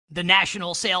The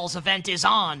national sales event is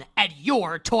on at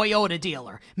your Toyota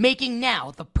dealer, making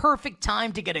now the perfect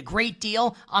time to get a great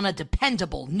deal on a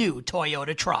dependable new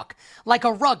Toyota truck. Like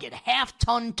a rugged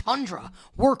half-ton Tundra,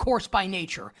 workhorse by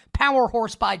nature, power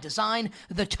horse by design,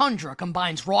 the Tundra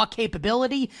combines raw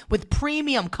capability with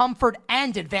premium comfort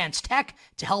and advanced tech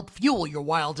to help fuel your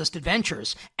wildest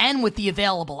adventures. And with the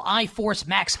available iForce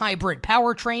Max Hybrid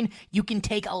powertrain, you can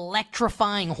take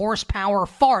electrifying horsepower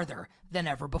farther than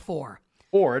ever before.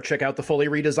 Or check out the fully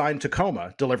redesigned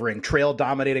Tacoma, delivering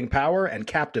trail-dominating power and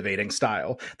captivating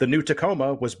style. The new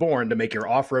Tacoma was born to make your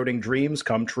off-roading dreams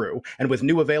come true. And with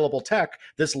new available tech,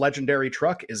 this legendary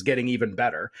truck is getting even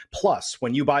better. Plus,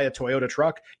 when you buy a Toyota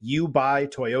truck, you buy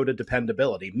Toyota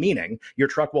dependability, meaning your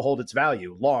truck will hold its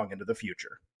value long into the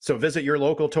future. So visit your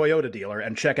local Toyota dealer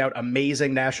and check out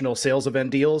amazing national sales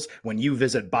event deals when you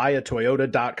visit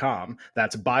buyatoyota.com.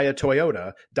 That's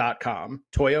buyatoyota.com.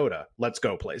 Toyota, let's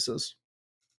go places.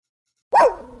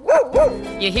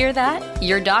 You hear that?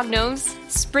 Your dog knows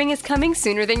spring is coming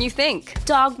sooner than you think.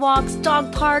 Dog walks,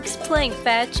 dog parks, playing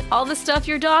fetch, all the stuff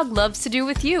your dog loves to do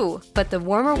with you. But the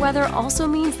warmer weather also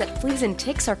means that fleas and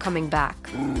ticks are coming back.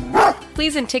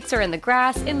 Fleas and ticks are in the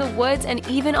grass, in the woods, and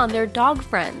even on their dog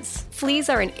friends. Fleas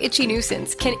are an itchy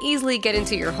nuisance, can easily get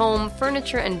into your home,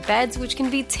 furniture, and beds, which can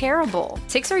be terrible.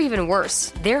 Ticks are even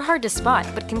worse. They're hard to spot,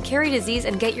 but can carry disease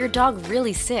and get your dog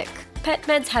really sick.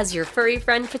 PetMeds has your furry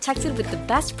friend protected with the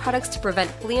best products to prevent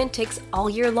flea and ticks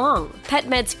all year long.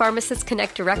 PetMeds pharmacists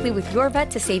connect directly with your vet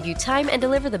to save you time and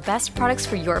deliver the best products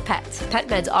for your pet.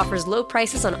 PetMeds offers low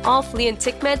prices on all flea and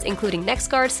tick meds, including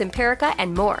NexGard, Simparica,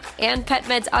 and more. And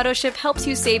PetMeds AutoShip helps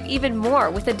you save even more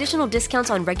with additional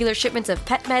discounts on regular shipments of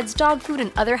pet meds, dog food,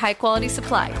 and other high-quality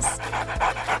supplies.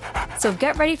 So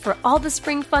get ready for all the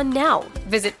spring fun now.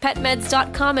 Visit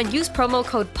petmeds.com and use promo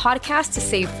code PODCAST to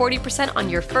save 40% on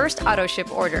your first auto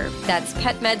ship order. That's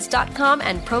petmeds.com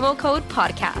and promo code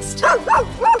podcast.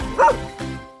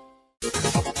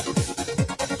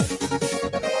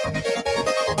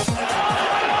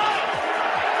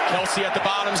 Kelsey at the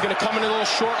bottom is going to come in a little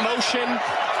short motion.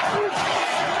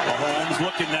 Mahomes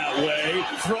looking that way,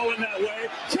 throwing that way.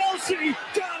 Kelsey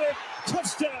got it.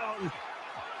 Touchdown.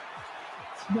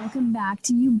 Welcome back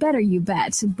to You Better You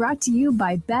Bet, brought to you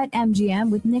by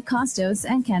BetMGM with Nick Costos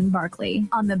and Ken Barkley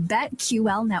on the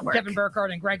BetQL network. Kevin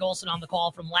Burkhardt and Greg Olson on the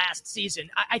call from last season.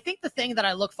 I think the thing that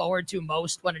I look forward to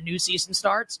most when a new season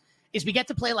starts is we get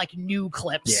to play like new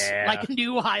clips, like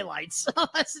new highlights.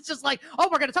 It's just like, oh,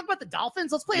 we're going to talk about the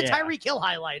Dolphins. Let's play a Tyreek Hill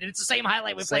highlight. And it's the same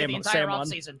highlight we played the entire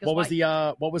offseason.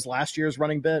 What was last year's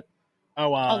running bit?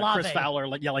 Chris Fowler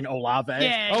yelling Olave.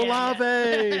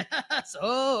 Olave.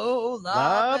 So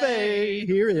Olave.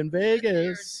 Here in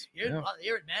Vegas. Here in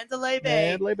Mandalay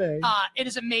Bay. It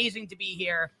is amazing to be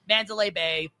here. Mandalay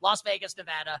Bay, Las Vegas,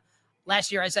 Nevada.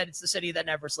 Last year I said it's the city that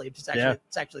never sleeps.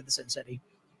 It's actually the Sin City.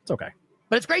 It's okay.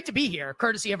 But it's great to be here,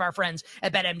 courtesy of our friends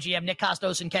at BetMGM, Nick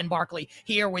Costos and Ken Barkley,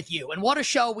 here with you. And what a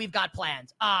show we've got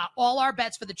planned. All our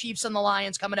bets for the Chiefs and the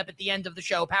Lions coming up at the end of the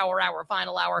show, Power Hour,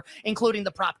 Final Hour, including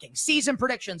the Prop King. Season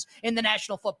predictions in the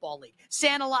National Football League.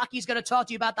 Santa Lockie's going to talk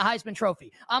to you about the Heisman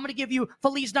Trophy. I'm going to give you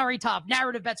Feliz Navidad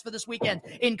narrative bets for this weekend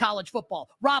in college football.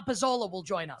 Rob Pizzola will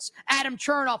join us. Adam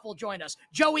Chernoff will join us.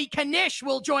 Joey Kanish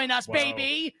will join us,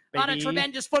 baby, on a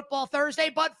tremendous football Thursday.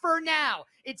 But for now,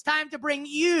 it's time to bring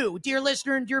you, dear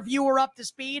listener and dear viewer, up to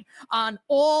speed on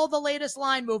all the latest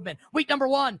line movement. Week number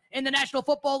 1 in the National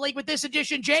Football League with this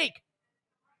edition, Jake,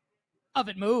 of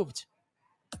It Moved.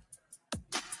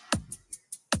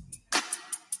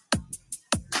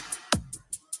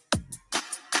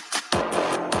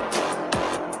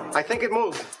 I think it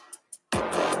moved.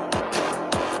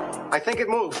 I think it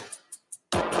moved.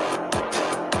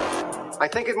 I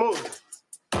think it moved.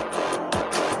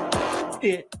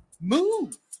 It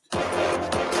moved.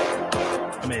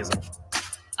 Amazing.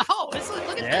 Oh,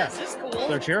 look at this. This is cool.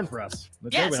 They're cheering for us.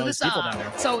 People down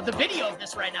there. So the video of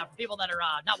this right now, for people that are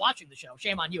not watching the show,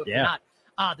 shame on you if you're not.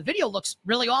 The video looks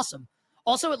really awesome.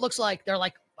 Also, it looks like they're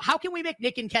like, how can we make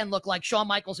Nick and Ken look like Shawn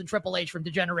Michaels and Triple H from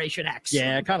Degeneration X?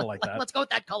 Yeah, kind of like that. Let's go with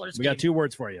that color scheme. We got 2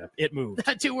 words for you. It moved.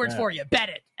 2 words for you. Bet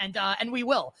it. And we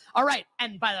will. All right.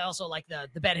 And by the way, also like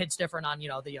the bet hits different on,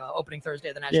 the opening Thursday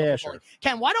of the National Football League.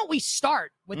 Ken, why don't we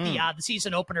start with the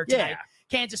season opener tonight?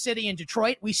 Kansas City and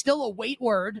Detroit. We still await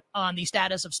word on the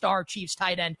status of star Chiefs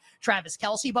tight end Travis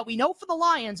Kelce, but we know for the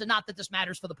Lions, and not that this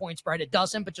matters for the point spread, it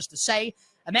doesn't, but just to say,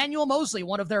 Emmanuel Mosley,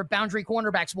 one of their boundary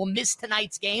cornerbacks, will miss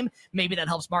tonight's game. Maybe that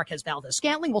helps Marquez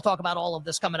Valdez-Scantling. We'll talk about all of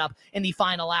this coming up in the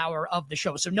final hour of the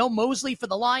show. So no Mosley for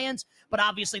the Lions, but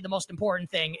obviously the most important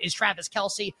thing is Travis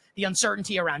Kelce, the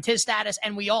uncertainty around his status.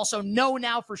 And we also know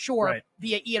now for sure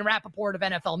via Ian Rappaport of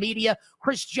NFL Media,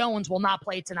 Chris Jones will not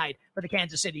play tonight for the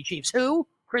Kansas City Chiefs. Who?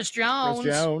 Chris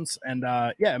Jones. And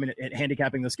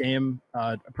handicapping this game,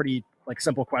 a pretty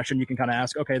simple question you can kind of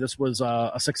ask. Okay, this was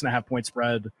a 6.5 point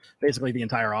spread basically the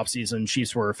entire offseason.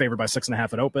 Chiefs were favored by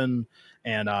 6.5 at open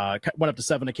and went up to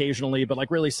 7 occasionally, but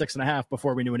really 6.5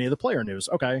 before we knew any of the player news.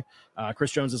 Okay,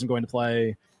 Chris Jones isn't going to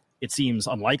play. It seems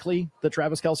unlikely that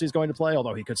Travis Kelce is going to play,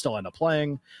 although he could still end up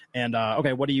playing. And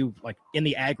what do you in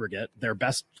the aggregate?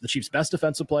 The Chiefs' best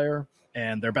defensive player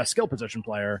and their best skill position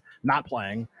player not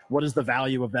playing. What is the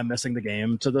value of them missing the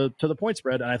game to the point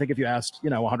spread? And I think if you asked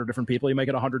 100 different people, you might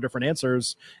get 100 different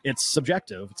answers. It's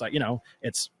subjective. It's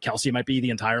it's Kelce might be the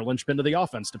entire linchpin to the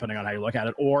offense depending on how you look at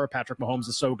it, or Patrick Mahomes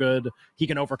is so good he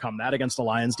can overcome that against the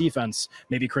Lions defense.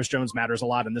 Maybe Chris Jones matters a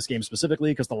lot in this game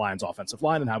specifically because the Lions offensive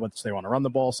line and how much they want to run the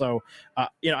ball. So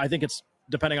I think it's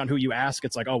depending on who you ask.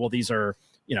 It's it's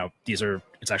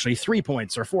actually 3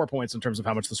 points or 4 points in terms of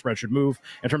how much the spread should move.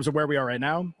 In terms of where we are right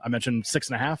now, I mentioned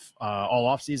 6.5 all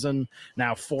off season.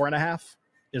 Now 4.5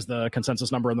 is the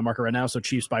consensus number in the market right now. So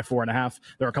Chiefs by 4.5.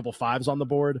 There are a couple fives on the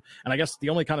board. And I guess the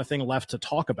only kind of thing left to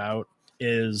talk about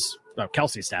is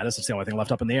Kelce's status. It's the only thing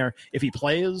left up in the air. If he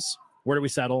plays, where do we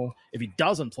settle? If he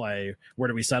doesn't play, where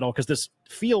do we settle? Because this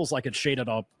feels like it's shaded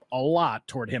up a lot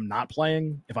toward him not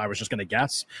playing, if I was just going to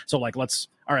guess. So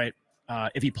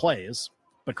if he plays,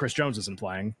 but Chris Jones isn't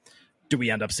playing, do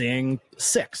we end up seeing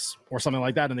 6 or something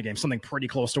like that in the game? Something pretty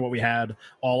close to what we had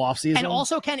all offseason. And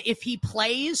also, Ken, if he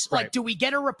plays, do we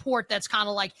get a report that's kind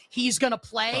of he's going to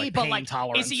play, but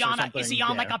is he on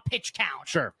a pitch count?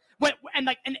 Sure. And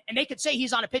they could say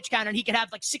he's on a pitch count and he could have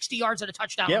 60 yards and a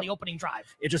touchdown on the opening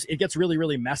drive. It gets really,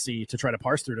 really messy to try to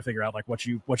parse through to figure out what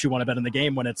you want to bet in the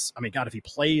game when it's, if he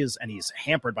plays and he's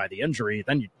hampered by the injury,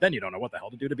 then you don't know what the hell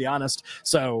to do, to be honest.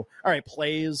 So, all right,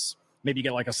 plays, maybe you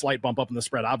get a slight bump up in the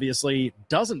spread. Obviously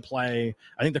doesn't play.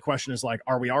 I think the question is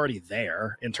are we already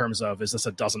there in terms of, is this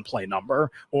a doesn't play number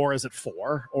or is it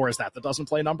 4 or is that the doesn't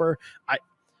play number?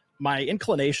 My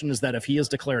inclination is that if he is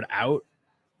declared out,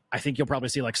 I think you'll probably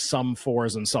see some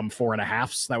 4s and some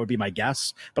 4.5s. That would be my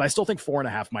guess. But I still think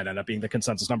 4.5 might end up being the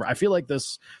consensus number. I feel like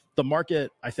the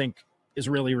market, I think, is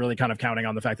really, really kind of counting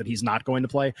on the fact that he's not going to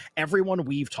play. Everyone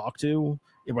we've talked to,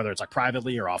 whether it's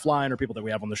privately or offline or people that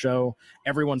we have on the show,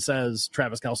 everyone says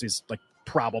Travis Kelce's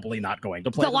probably not going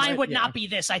to play. The line would not be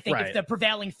this, I think, if the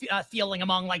prevailing feeling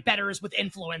among bettors with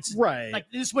influence. Right.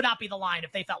 This would not be the line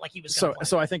if they felt like he was going to play.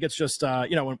 So I think it's just,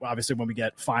 obviously when we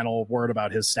get final word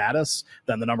about his status,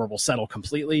 then the number will settle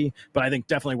completely. But I think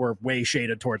definitely we're way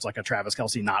shaded towards a Travis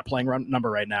Kelce not playing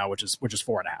number right now, which is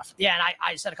 4.5. Yeah, and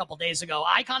I said a couple days ago,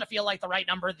 I kind of feel like the right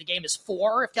number of the game is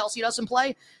 4 if Kelce doesn't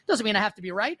play. Doesn't mean I have to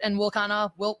be right, and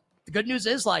the good news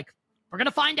is we're going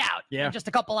to find out in just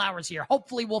a couple hours here.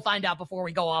 Hopefully we'll find out before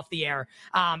we go off the air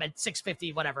at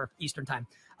 6:50, whatever, Eastern time.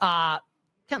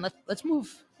 Ken, let's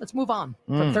move on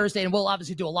from Thursday, and we'll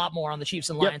obviously do a lot more on the Chiefs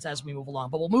and Lions as we move along.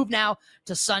 But we'll move now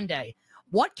to Sunday.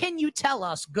 What can you tell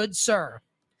us, good sir,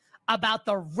 about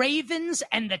the Ravens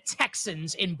and the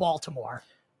Texans in Baltimore?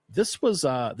 This was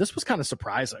kind of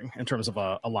surprising in terms of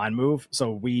a line move.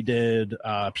 So we did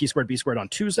P squared, B squared on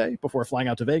Tuesday before flying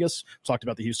out to Vegas. Talked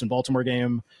about the Houston-Baltimore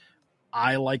game.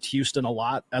 I liked Houston a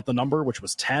lot at the number, which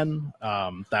was 10.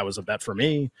 That was a bet for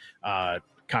me.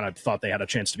 Kind of thought they had a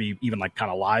chance to be even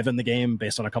kind of live in the game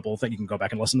based on a couple of things. You can go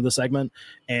back and listen to the segment.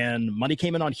 And money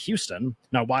came in on Houston.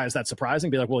 Now, why is that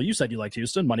surprising? Be well, you said you liked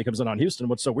Houston. Money comes in on Houston.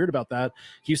 What's so weird about that?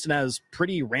 Houston has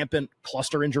pretty rampant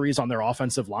cluster injuries on their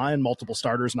offensive line. Multiple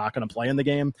starters not going to play in the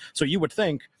game. So you would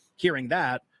think, hearing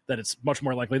that it's much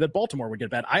more likely that Baltimore would get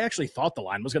bet. I actually thought the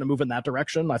line was going to move in that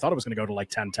direction. I thought it was going to go to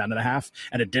 10, 10.5,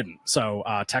 and it didn't. So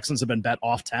Texans have been bet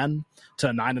off 10 to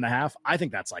 9.5. I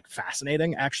think that's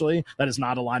fascinating, actually. That is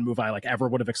not a line move I ever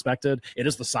would have expected. It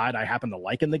is the side I happen to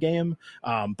like in the game.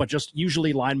 But just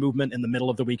usually line movement in the middle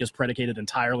of the week is predicated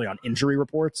entirely on injury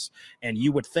reports. And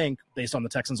you would think, based on the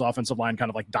Texans offensive line kind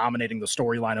of dominating the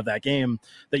storyline of that game,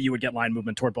 that you would get line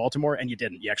movement toward Baltimore, and you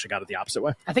didn't. You actually got it the opposite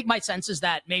way. I think my sense is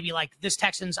that maybe this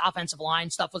Texans offensive line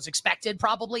stuff was expected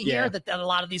probably here, that a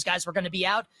lot of these guys were going to be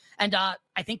out. And I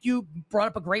think you brought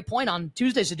up a great point on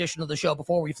Tuesday's edition of the show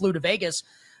before we flew to Vegas.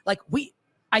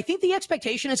 I think the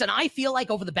expectation is, and I feel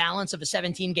over the balance of a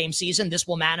 17-game season, this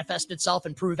will manifest itself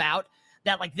and prove out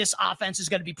that this offense is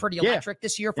going to be pretty electric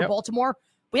this year for Baltimore.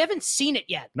 We haven't seen it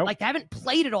yet. Nope. They haven't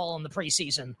played it all in the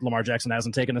preseason. Lamar Jackson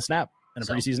hasn't taken a snap. in a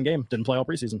preseason game. Didn't play all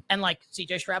preseason. And like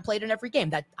CJ Stroud played in every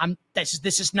game.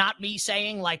 This is not me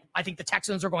saying like I think the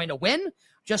Texans are going to win.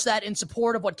 Just that in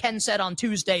support of what Ken said on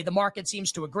Tuesday, the market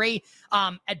seems to agree.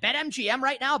 At BetMGM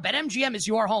right now, BetMGM is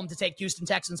your home to take Houston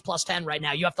Texans plus 10 right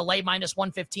now. You have to lay minus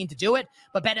 115 to do it,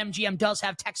 but BetMGM does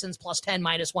have Texans plus 10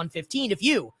 minus 115 if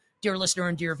you, dear listener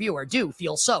and dear viewer, do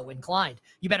feel so inclined.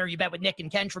 You bet with Nick and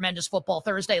Ken. Tremendous Football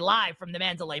Thursday live from the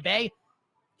Mandalay Bay.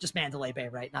 Just Mandalay Bay,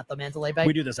 right? Not the Mandalay Bay.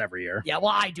 We do this every year. Yeah,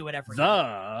 well, I do it every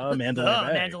year.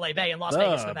 Mandalay Bay in Las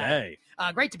Vegas, Nevada.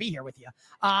 Great to be here with you.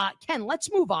 Ken,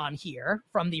 let's move on here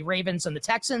from the Ravens and the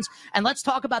Texans, and let's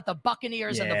talk about the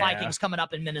Buccaneers and the Vikings coming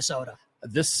up in Minnesota.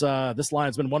 This line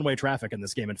has been one-way traffic in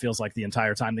this game. It feels like the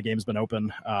entire time the game's been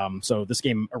open. So this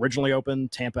game originally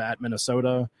opened Tampa at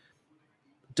Minnesota.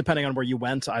 Depending on where you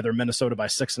went, either Minnesota by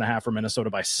 6.5 or Minnesota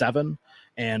by 7.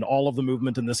 And all of the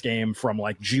movement in this game from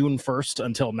like June 1st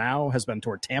until now has been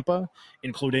toward Tampa,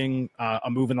 including a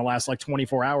move in the last like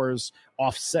 24 hours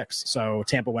off 6. So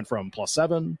Tampa went from plus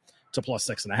 7 to plus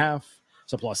 6.5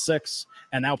 to plus 6,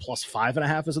 and now plus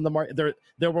 5.5 is in the market.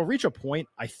 There will reach a point,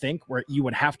 I think, where you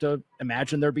would have to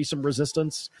imagine there'd be some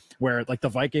resistance where like the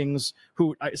Vikings,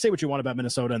 who I say what you want about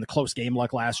Minnesota in the close game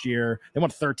like last year, they won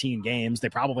 13 games. They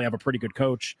probably have a pretty good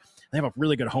coach. They have a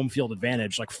really good home field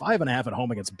advantage. Like 5.5 at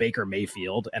home against Baker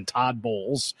Mayfield and Todd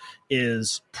Bowles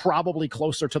is probably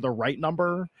closer to the right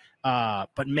number.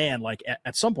 But man, like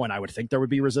at some point I would think there would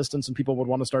be resistance and people would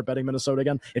want to start betting Minnesota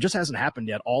again. It just hasn't happened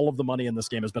yet. All of the money in this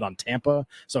game has been on Tampa.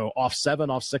 So off 7,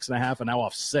 off 6.5, and now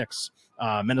off 6.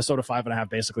 Minnesota 5.5,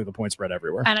 basically the point spread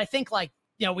everywhere. And I think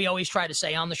we always try to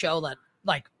say on the show that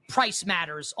like price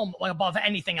matters above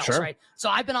anything else, right? So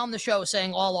I've been on the show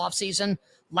saying all off season,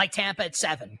 like Tampa at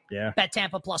 7. Yeah. Bet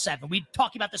Tampa plus 7. We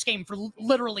talked about this game for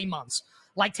literally months.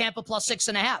 Like Tampa plus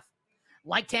 6.5.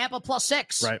 Like Tampa plus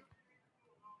 6. Right.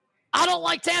 I don't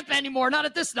like Tampa anymore. Not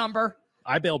at this number.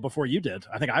 I bailed before you did.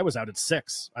 I think I was out at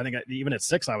 6. I think even at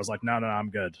 6, I was like, no, I'm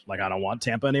good. Like, I don't want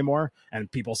Tampa anymore. And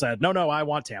people said, no, I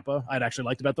want Tampa. I'd actually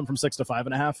like to bet them from 6 to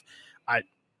 5.5. I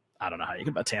don't know how you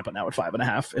can bet Tampa now at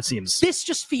 5.5. It seems this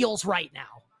just feels right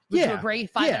now. Would you agree?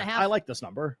 5.5. I like this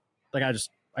number. Like, I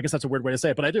guess that's a weird way to say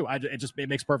it, but I do. It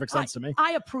makes perfect sense to me.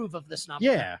 I approve of this number.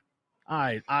 Yeah,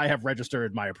 I have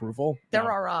registered my approval.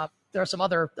 There are some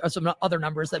other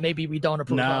numbers that maybe we don't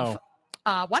approve of.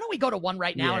 Why don't we go to one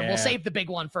right now, and we'll save the big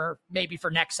one for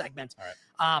next segment.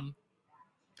 All right.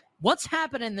 What's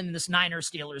happening in this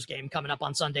Niners-Steelers game coming up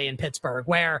on Sunday in Pittsburgh,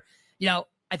 where,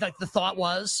 I think the thought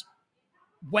was,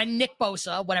 when Nick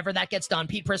Bosa, whenever that gets done,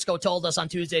 Pete Prisco told us on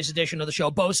Tuesday's edition of the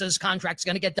show, Bosa's contract's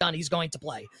going to get done. He's going to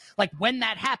play. Like, when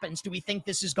that happens, do we think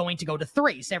this is going to go to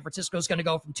 3? San Francisco's going to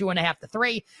go from 2.5 to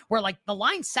 3, where like the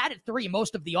line sat at 3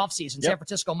 most of the offseason. Yep. San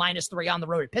Francisco minus 3 on the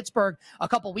road at Pittsburgh a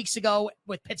couple weeks ago,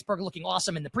 with Pittsburgh looking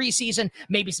awesome in the preseason.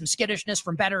 Maybe some skittishness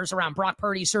from bettors around Brock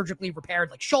Purdy's surgically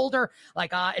repaired like shoulder. Like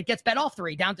it gets bet off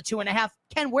 3 down to 2.5.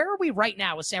 Ken, where are we right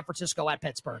now with San Francisco at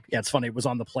Pittsburgh? Yeah, it's funny. It was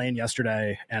on the plane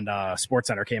yesterday, and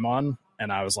SportsCenter came on,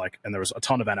 and I was like, and there was a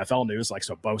ton of NFL news. Like,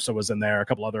 so Bosa was in there, a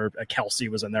couple other, Kelsey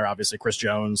was in there, obviously Chris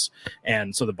Jones,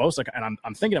 and so the Bosa, and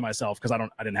I'm thinking to myself, because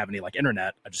I didn't have any like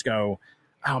internet. I just go,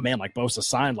 oh man, like Bosa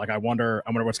signed. Like I wonder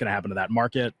what's going to happen to that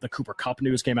market. The Cooper Kupp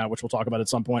news came out, which we'll talk about at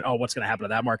some point. Oh, what's going to happen to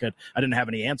that market? I didn't have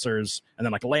any answers, and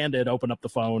then like landed, opened up the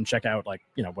phone, check out like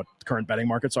what current betting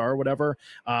markets are or whatever.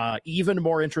 Even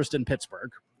more interest in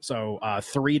Pittsburgh. So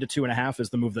 3 to 2.5 is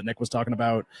the move that Nick was talking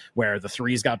about, where the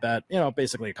 3s got bet,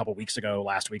 basically a couple weeks ago,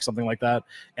 last week, something like that.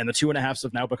 And the 2.5s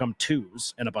have now become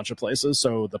 2s in a bunch of places.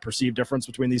 So the perceived difference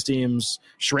between these teams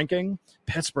shrinking.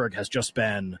 Pittsburgh has just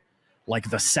been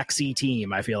like the sexy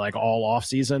team, I feel like, all off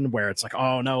season, where it's like,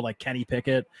 oh no, like Kenny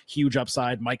Pickett, huge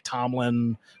upside, Mike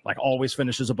Tomlin, like always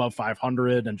finishes above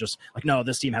 500, and just like, no,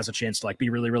 this team has a chance to like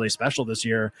be really, really special this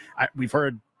year. We've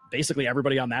heard basically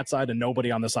everybody on that side and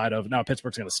nobody on the side of, no,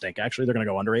 Pittsburgh's going to stink. Actually, they're going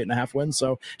to go under 8.5 wins.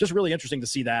 So just really interesting to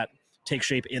see that take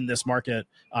shape in this market,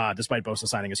 despite Bosa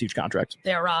signing his huge contract.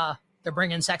 They're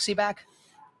bringing sexy back.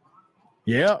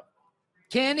 Yeah.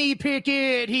 Kenny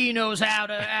Pickett, he knows how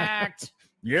to act.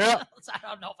 Yeah. I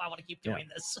don't know if I want to keep doing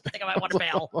this. I think I might want to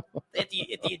bail. Hit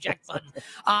the eject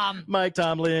button. Mike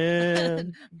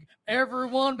Tomlin.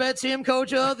 Everyone bets him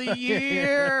coach of the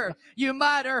year. You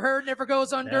might have heard never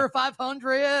goes under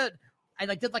 500. I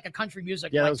did like a country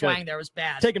music twang good. There. It was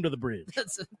bad. Take him to the bridge.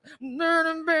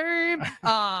 Babe.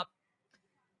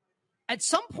 At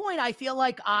some point, I feel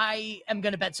like I am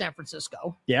going to bet San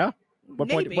Francisco. Yeah? What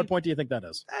point do you think that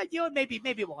is?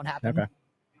 Maybe it won't happen. Okay.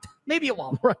 Maybe it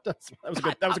won't. Right, that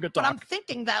was a good talk. But I'm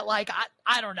thinking that,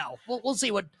 I don't know. We'll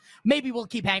see what. Maybe we'll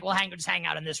keep hang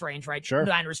out in this range, right? Sure. The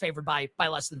Niners favored by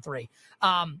less than 3.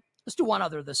 Let's do one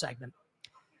other this segment.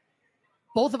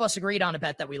 Both of us agreed on a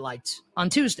bet that we liked on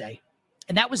Tuesday,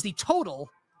 and that was the total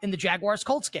in the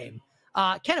Jaguars-Colts game.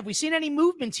 Ken, have we seen any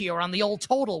movement here on the old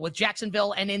total with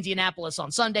Jacksonville and Indianapolis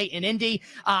on Sunday in Indy?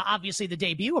 Obviously, the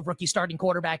debut of rookie starting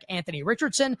quarterback Anthony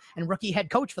Richardson and rookie head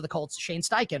coach for the Colts, Shane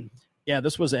Steichen. Yeah,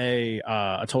 this was a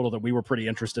total that we were pretty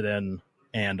interested in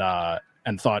and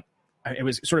thought it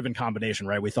was sort of in combination,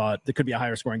 right? We thought it could be a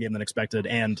higher scoring game than expected,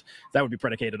 and that would be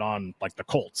predicated on like the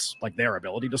Colts, like their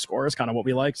ability to score is kind of what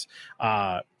we liked.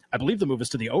 I believe the move is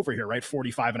to the over here, right?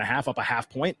 45.5 up a half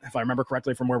point, if I remember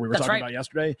correctly from where we were talking about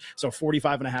yesterday. So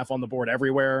 45.5 on the board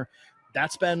everywhere.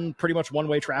 That's been pretty much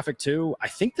one-way traffic too. I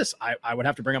think this, I would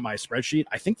have to bring up my spreadsheet.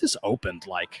 I think this opened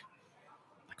like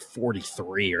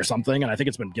 43 or something. And I think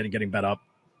it's been getting bet up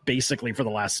basically for the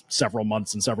last several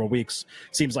months and several weeks.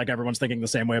 Seems like everyone's thinking the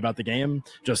same way about the game.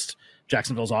 Just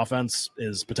Jacksonville's offense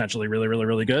is potentially really, really,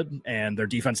 really good, and their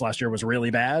defense last year was really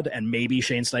bad, and maybe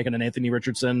Shane Steichen and Anthony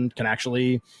Richardson can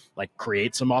actually like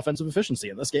create some offensive efficiency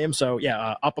in this game. So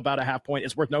yeah, up about a half point.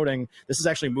 It's worth noting this is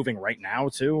actually moving right now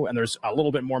too, and there's a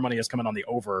little bit more money has come in on the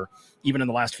over even in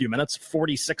the last few minutes.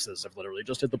 46s have literally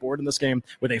just hit the board in this game,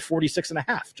 with a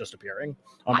 46.5 just appearing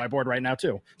on my board right now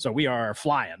too. So we are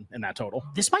flying in that total.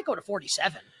 This might go to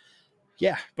 47.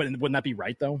 Yeah, but wouldn't that be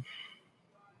right though?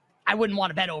 I wouldn't want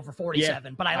to bet over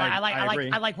 47, but I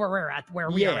like where we're at,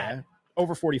 we are at.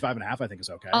 Over 45.5, I think is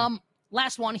okay.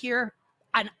 Last one here.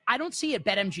 I don't see at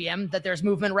BetMGM that there's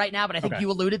movement right now, but I think you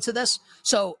alluded to this.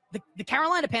 So the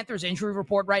Carolina Panthers injury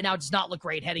report right now does not look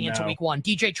great heading into week one.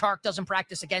 DJ Chark doesn't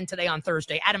practice again today on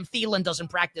Thursday. Adam Thielen doesn't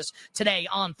practice today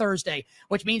on Thursday,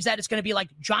 which means that it's going to be like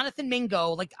Jonathan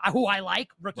Mingo, like who I like,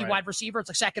 rookie wide receiver. It's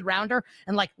a second rounder,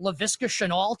 and like Laviska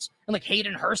Shenault and like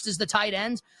Hayden Hurst is the tight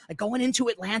end. Like going into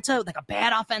Atlanta, like a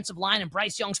bad offensive line and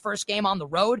Bryce Young's first game on the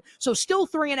road. So still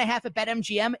 3.5 at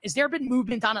BetMGM. Has there been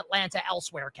movement on Atlanta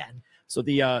elsewhere, Ken? So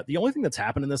the only thing that's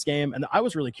happened in this game, and I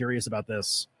was really curious about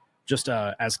this, just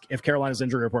as if Carolina's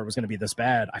injury report was going to be this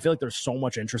bad, I feel like there's so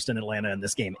much interest in Atlanta in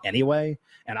this game anyway.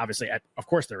 And obviously, of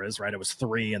course there is, right? It was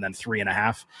 3 and then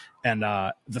 3.5. And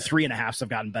the 3.5s have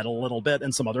gotten bet a little bit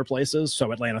in some other places.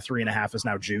 So Atlanta 3.5 is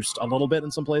now juiced a little bit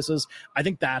in some places. I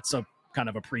think that's a kind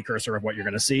of a precursor of what you're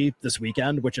going to see this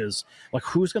weekend, which is like,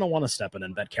 who's going to want to step in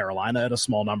and bet Carolina at a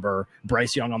small number,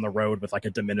 Bryce Young on the road with like a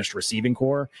diminished receiving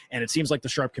core. And it seems like the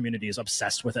sharp community is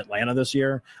obsessed with Atlanta this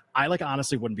year. I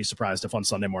honestly wouldn't be surprised if on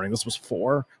Sunday morning this was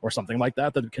 4 or something like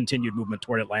that, the continued movement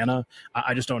toward Atlanta.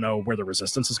 I just don't know where the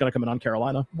resistance is going to come in on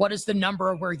Carolina. What is the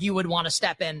number where you would want to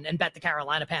step in and bet the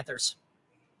Carolina Panthers?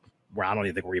 Where I don't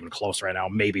even think we're even close right now.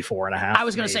 Maybe 4.5. I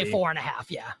was going to say 4.5.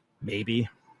 Yeah, maybe.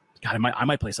 God, I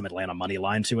might play some Atlanta money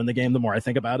line too in the game. The more I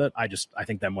think about it, I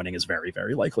think them winning is very,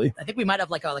 very likely. I think we might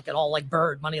have like an all like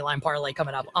bird money line parlay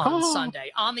coming up on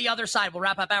Sunday. On the other side, we'll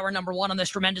wrap up hour number 1 on this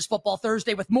tremendous football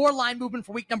Thursday with more line movement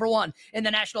for week number 1 in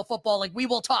the National Football League. We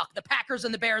will talk the Packers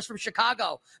and the Bears from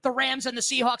Chicago, the Rams and the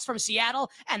Seahawks from Seattle,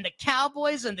 and the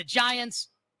Cowboys and the Giants,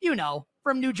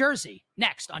 from New Jersey.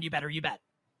 Next on You Better You Bet.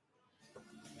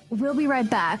 We'll be right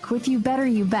back with You Better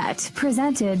You Bet,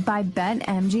 presented by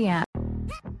BetMGM.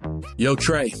 Yo,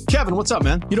 Trey. Kevin, what's up,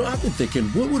 man? I've been thinking,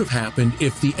 what would have happened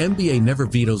if the NBA never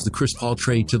vetoes the Chris Paul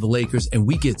trade to the Lakers and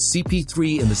we get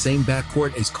CP3 in the same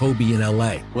backcourt as Kobe in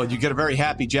LA? Well, you get a very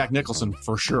happy Jack Nicholson,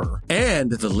 for sure.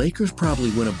 And the Lakers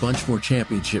probably win a bunch more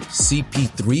championships.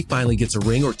 CP3 finally gets a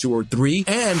ring or 2 or 3,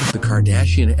 and the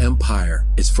Kardashian empire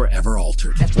is forever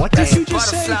altered. What did you just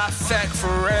say?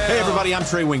 Hey, everybody, I'm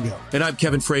Trey Wingo. And I'm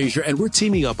Kevin Frazier, and we're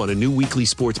teaming up on a new weekly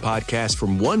sports podcast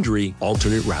from Wondery,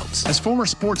 Alternate Routes. As former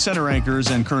Sports Center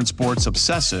anchors and current sports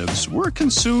obsessives, we're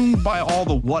consumed by all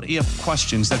the what-if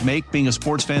questions that make being a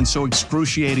sports fan so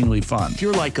excruciatingly fun. If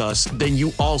you're like us, then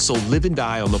you also live and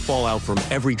die on the fallout from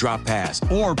every drop pass.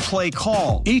 Or play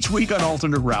call. Each week on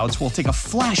Alternate Routes, we'll take a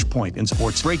flashpoint in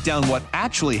sports, break down what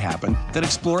actually happened, then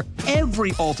explore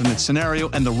every alternate scenario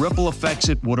and the ripple effects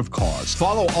it would have caused.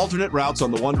 Follow Alternate Routes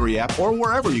on the Wondery app or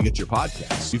wherever you get your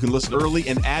podcasts. You can listen early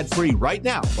and ad-free right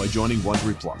now by joining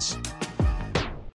Wondery Plus.